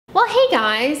Well, hey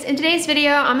guys, in today's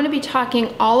video, I'm going to be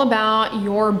talking all about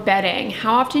your bedding,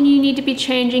 how often you need to be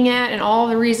changing it, and all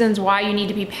the reasons why you need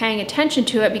to be paying attention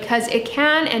to it because it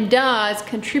can and does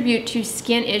contribute to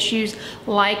skin issues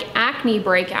like acne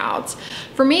breakouts.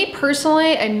 For me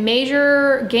personally, a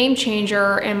major game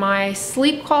changer in my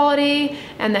sleep quality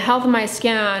and the health of my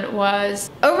skin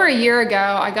was over a year ago,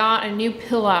 I got a new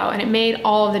pillow and it made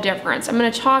all of the difference. I'm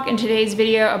going to talk in today's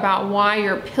video about why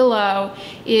your pillow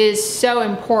is so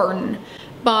important.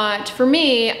 But for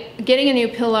me, getting a new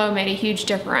pillow made a huge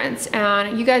difference.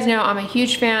 And you guys know I'm a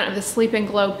huge fan of the Sleep and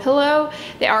Glow pillow.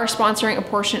 They are sponsoring a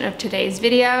portion of today's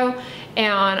video.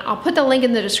 And I'll put the link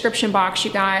in the description box,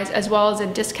 you guys, as well as a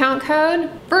discount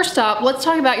code. First up, let's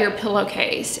talk about your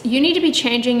pillowcase. You need to be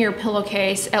changing your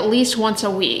pillowcase at least once a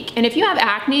week. And if you have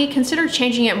acne, consider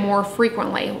changing it more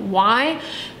frequently. Why?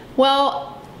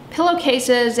 Well,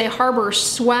 pillowcases, they harbor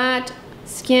sweat,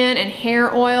 skin, and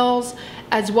hair oils,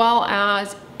 as well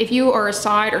as if you are a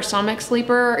side or stomach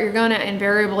sleeper, you're gonna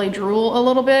invariably drool a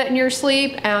little bit in your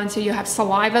sleep, and so you have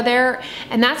saliva there,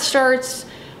 and that starts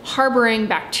harboring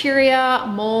bacteria,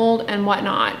 mold, and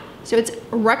whatnot. So it's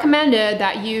recommended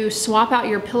that you swap out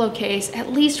your pillowcase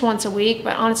at least once a week,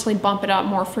 but honestly bump it up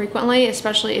more frequently,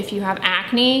 especially if you have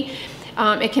acne.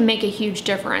 It can make a huge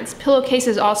difference.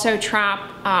 Pillowcases also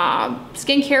trap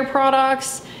skincare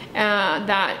products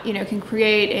that can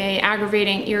create a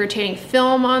aggravating, irritating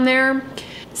film on there.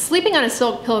 Sleeping on a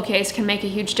silk pillowcase can make a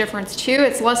huge difference too.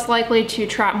 It's less likely to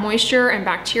trap moisture and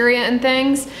bacteria and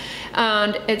things.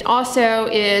 And it also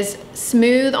is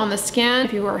smooth on the skin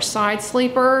if you are a side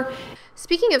sleeper.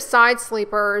 Speaking of side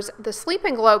sleepers, the Sleep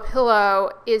and Glow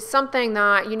pillow is something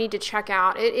that you need to check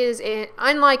out. It is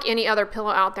unlike any other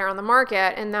pillow out there on the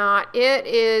market in that it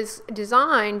is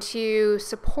designed to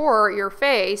support your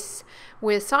face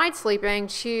with side sleeping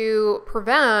to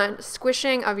prevent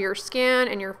squishing of your skin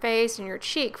and your face and your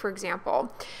cheek, for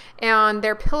example. And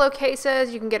their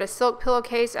pillowcases, you can get a silk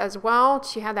pillowcase as well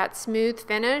to have that smooth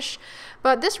finish.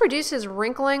 But this reduces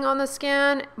wrinkling on the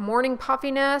skin, morning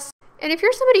puffiness. And if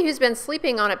you're somebody who's been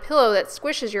sleeping on a pillow that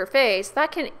squishes your face,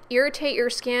 that can irritate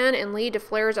your skin and lead to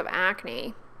flares of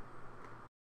acne.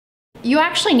 You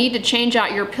actually need to change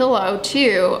out your pillow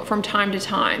too from time to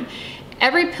time.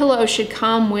 Every pillow should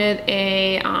come with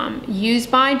a use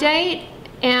by date,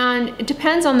 and it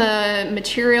depends on the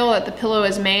material that the pillow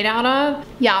is made out of.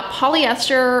 Yeah,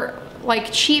 polyester,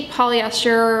 like cheap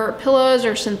polyester pillows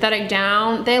or synthetic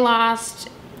down, they last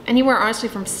anywhere honestly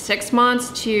from 6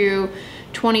 months to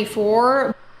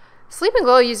 24. Sleep and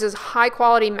Glow uses high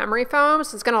quality memory foam,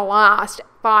 so it's gonna last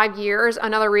 5 years.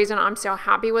 Another reason I'm so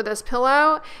happy with this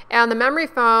pillow. And the memory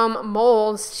foam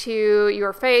molds to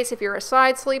your face if you're a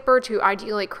side sleeper to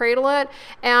ideally cradle it.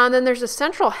 And then there's a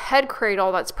central head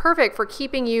cradle that's perfect for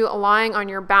keeping you lying on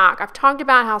your back. I've talked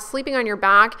about how sleeping on your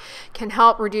back can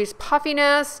help reduce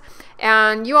puffiness.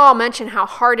 And you all mentioned how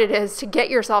hard it is to get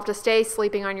yourself to stay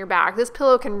sleeping on your back. This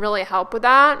pillow can really help with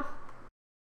that.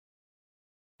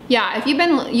 Yeah, if you've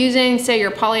been using, say,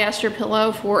 your polyester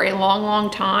pillow for a long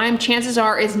time, chances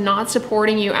are it's not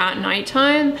supporting you at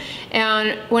nighttime.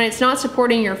 And when it's not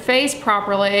supporting your face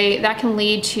properly, that can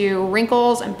lead to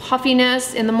wrinkles and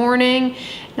puffiness in the morning.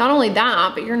 Not only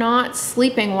that, but you're not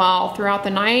sleeping well throughout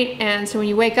the night. And so when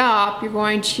you wake up,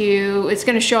 it's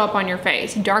going to show up on your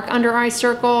face. Dark under eye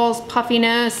circles,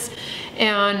 puffiness,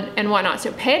 and whatnot.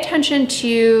 So pay attention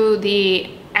to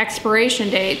the expiration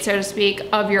date, so to speak,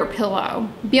 of your pillow.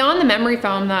 Beyond the memory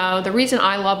foam though, the reason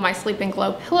I love my Sleep and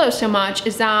Glow pillow so much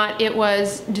is that it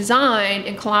was designed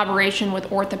in collaboration with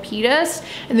orthopedists,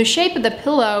 and the shape of the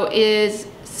pillow is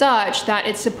such that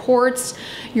it supports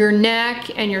your neck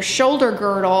and your shoulder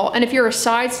girdle, and if you're a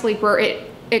side sleeper,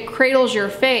 it cradles your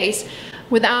face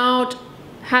without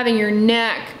having your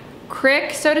neck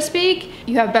crick, so to speak.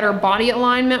 You have better body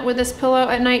alignment with this pillow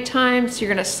at nighttime, so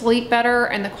you're gonna sleep better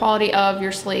and the quality of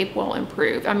your sleep will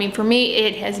improve. I mean, for me,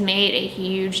 it has made a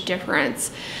huge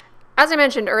difference. As I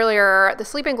mentioned earlier, the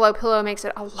Sleep and Glow pillow makes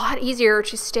it a lot easier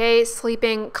to stay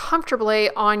sleeping comfortably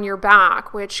on your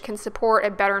back, which can support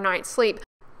a better night's sleep.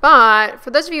 But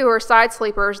for those of you who are side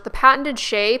sleepers, the patented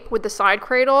shape with the side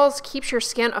cradles keeps your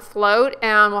skin afloat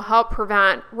and will help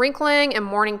prevent wrinkling and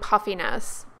morning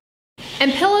puffiness.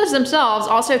 And pillows themselves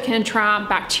also can trap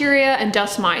bacteria and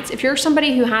dust mites. If you're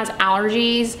somebody who has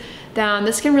allergies, then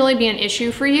this can really be an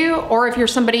issue for you. Or if you're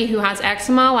somebody who has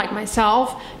eczema like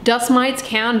myself, dust mites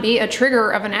can be a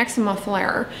trigger of an eczema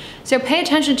flare. So pay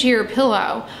attention to your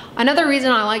pillow. Another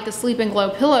reason I like the Sleep and Glow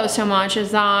pillow so much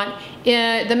is that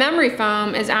the memory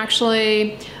foam is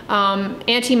actually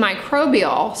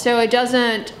antimicrobial, so it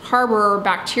doesn't harbor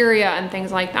bacteria and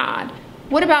things like that.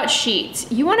 What about sheets?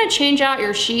 You want to change out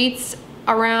your sheets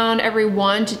around every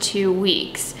 1 to 2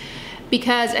 weeks.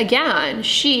 Because again,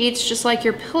 sheets, just like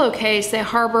your pillowcase, they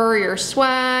harbor your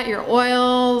sweat, your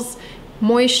oils,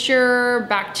 moisture,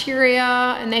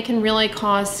 bacteria, and they can really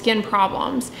cause skin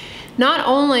problems. Not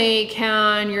only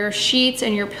can your sheets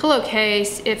and your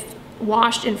pillowcase, if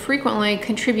washed infrequently,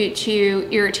 contribute to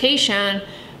irritation,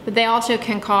 but they also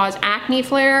can cause acne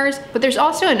flares. But there's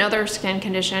also another skin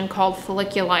condition called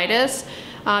folliculitis.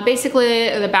 Basically,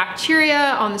 the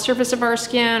bacteria on the surface of our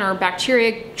skin, or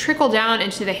bacteria trickle down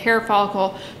into the hair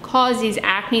follicle, cause these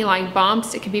acne-like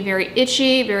bumps. It can be very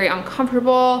itchy, very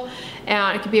uncomfortable,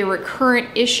 and it can be a recurrent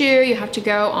issue. You have to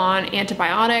go on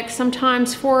antibiotics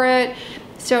sometimes for it.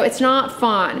 So it's not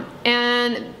fun.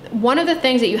 And one of the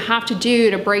things that you have to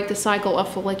do to break the cycle of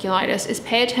folliculitis is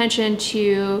pay attention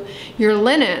to your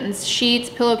linens, sheets,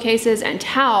 pillowcases, and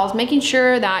towels, making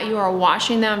sure that you are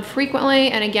washing them frequently.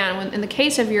 And again, in the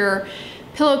case of your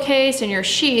pillowcase and your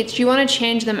sheets, you want to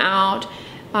change them out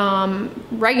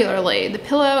regularly. The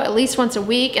pillow at least once a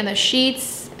week, and the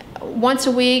sheets once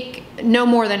a week, no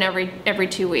more than every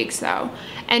 2 weeks though.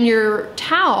 And your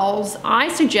towels, I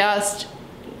suggest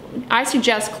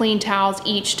clean towels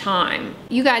each time.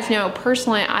 You guys know,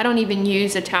 personally, I don't even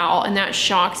use a towel, and that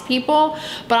shocks people,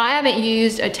 but I haven't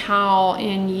used a towel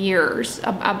in years,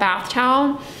 a bath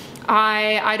towel.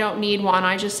 I don't need one,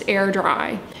 I just air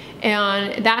dry.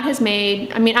 And that has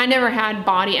made, I mean, I never had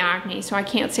body acne, so I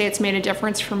can't say it's made a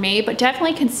difference for me, but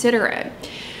definitely consider it.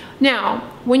 Now,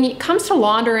 when it comes to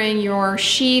laundering your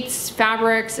sheets,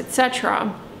 fabrics,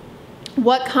 etc.,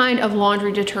 what kind of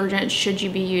laundry detergent should you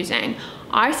be using?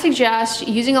 I suggest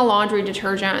using a laundry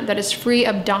detergent that is free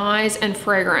of dyes and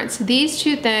fragrance. These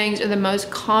two things are the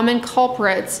most common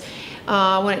culprits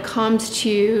when it comes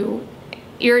to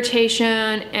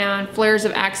irritation and flares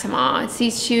of eczema. It's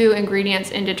these two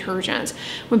ingredients in detergents.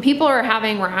 When people are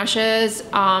having rashes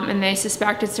and they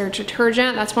suspect it's their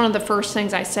detergent, that's one of the first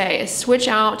things I say is switch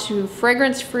out to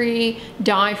fragrance-free,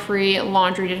 dye-free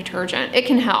laundry detergent. It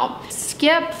can help.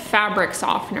 Skip fabric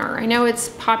softener. I know it's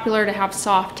popular to have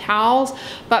soft towels,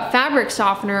 but fabric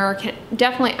softener can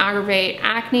definitely aggravate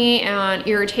acne and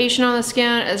irritation on the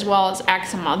skin, as well as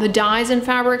eczema. The dyes in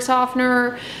fabric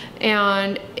softener,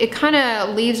 and it kind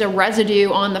of leaves a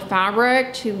residue on the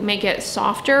fabric to make it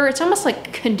softer. It's almost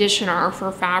like conditioner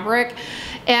for fabric,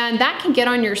 and that can get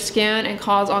on your skin and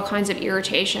cause all kinds of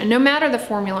irritation, no matter the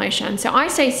formulation. So I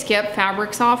say skip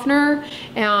fabric softener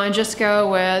and just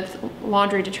go with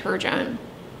laundry detergent.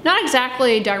 Not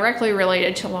exactly directly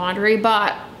related to laundry,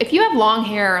 but if you have long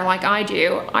hair like I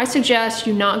do, I suggest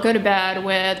you not go to bed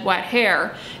with wet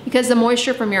hair, because the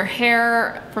moisture from your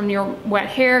hair, from your wet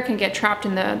hair, can get trapped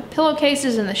in the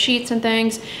pillowcases and the sheets and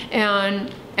things,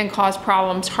 and cause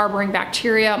problems harboring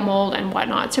bacteria, mold, and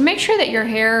whatnot. So make sure that your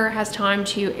hair has time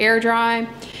to air dry,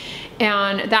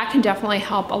 and that can definitely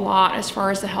help a lot as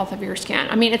far as the health of your skin.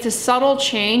 I mean, it's a subtle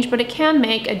change, but it can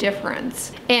make a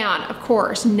difference. And of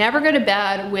course, never go to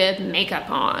bed with makeup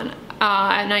on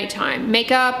at nighttime.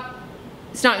 Makeup,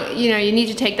 it's not, you know, you need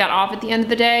to take that off at the end of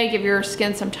the day, give your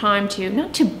skin some time to,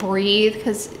 not to breathe,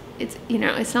 because it's, you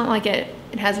know, it's not like it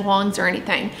has lungs or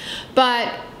anything,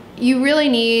 but you really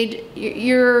need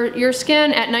your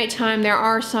skin at nighttime. There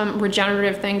are some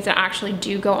regenerative things that actually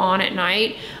do go on at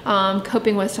night,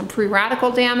 coping with some free radical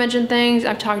damage and things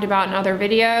I've talked about in other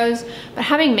videos. But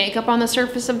having makeup on the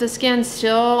surface of the skin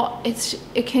still,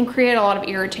 it can create a lot of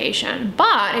irritation,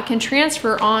 but it can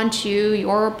transfer onto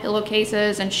your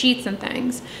pillowcases and sheets and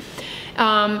things.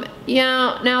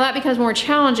 Yeah, now that becomes more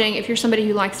challenging if you're somebody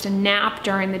who likes to nap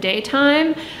during the daytime.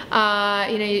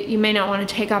 You know, you may not want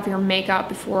to take off your makeup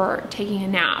before taking a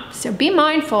nap. So be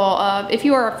mindful of, if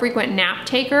you are a frequent nap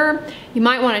taker, you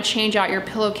might want to change out your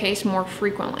pillowcase more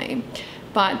frequently.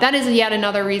 But that is yet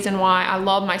another reason why I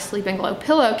love my Sleep and Glow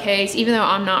pillowcase, even though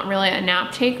I'm not really a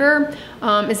nap taker,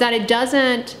 is that it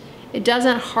doesn't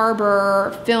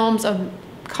harbor films of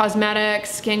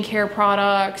cosmetics, skincare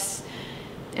products,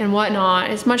 and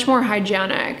whatnot. It's much more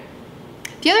hygienic.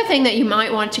 The other thing that you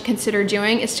might want to consider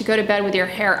doing is to go to bed with your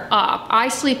hair up. I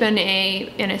sleep in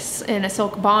a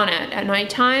silk bonnet at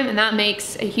nighttime, and that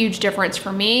makes a huge difference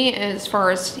for me as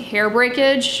far as hair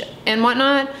breakage and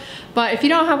whatnot. But if you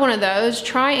don't have one of those,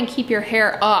 try and keep your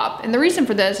hair up. And the reason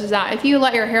for this is that if you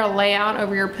let your hair lay out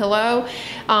over your pillow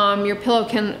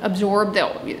can absorb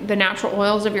the natural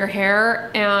oils of your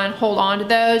hair and hold on to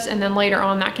those, and then later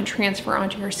on that can transfer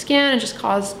onto your skin and just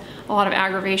cause a lot of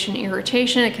aggravation and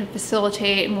irritation. It can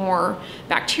facilitate more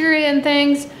bacteria and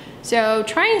things. So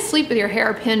try and sleep with your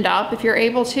hair pinned up if you're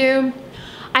able to.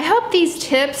 I hope these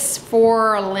tips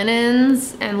for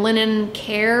linens and linen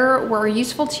care were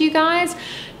useful to you guys.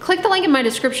 Click the link in my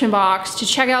description box to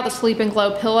check out the Sleep and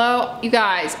Glow pillow. You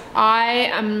guys, I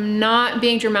am not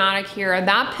being dramatic here.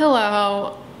 That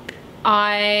pillow,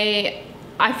 I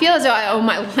feel as though I owe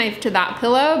my life to that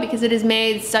pillow because it has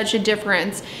made such a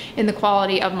difference in the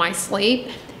quality of my sleep.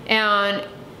 And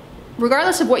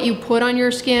regardless of what you put on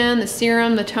your skin, the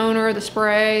serum, the toner, the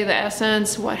spray, the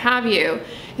essence, what have you,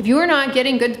 if you are not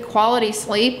getting good quality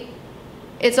sleep,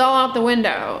 it's all out the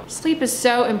window. Sleep is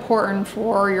so important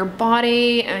for your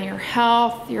body and your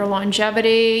health, your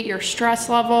longevity, your stress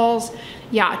levels.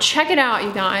 Yeah, check it out,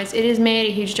 you guys. It has made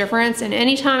a huge difference, and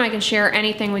anytime I can share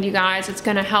anything with you guys, it's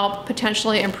gonna help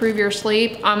potentially improve your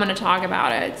sleep, I'm gonna talk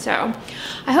about it. So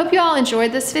I hope you all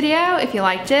enjoyed this video. If you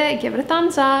liked it, give it a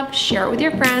thumbs up, share it with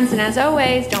your friends, and as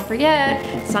always, don't forget,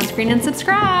 sunscreen and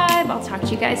subscribe. I'll talk to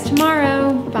you guys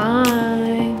tomorrow.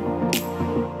 Bye.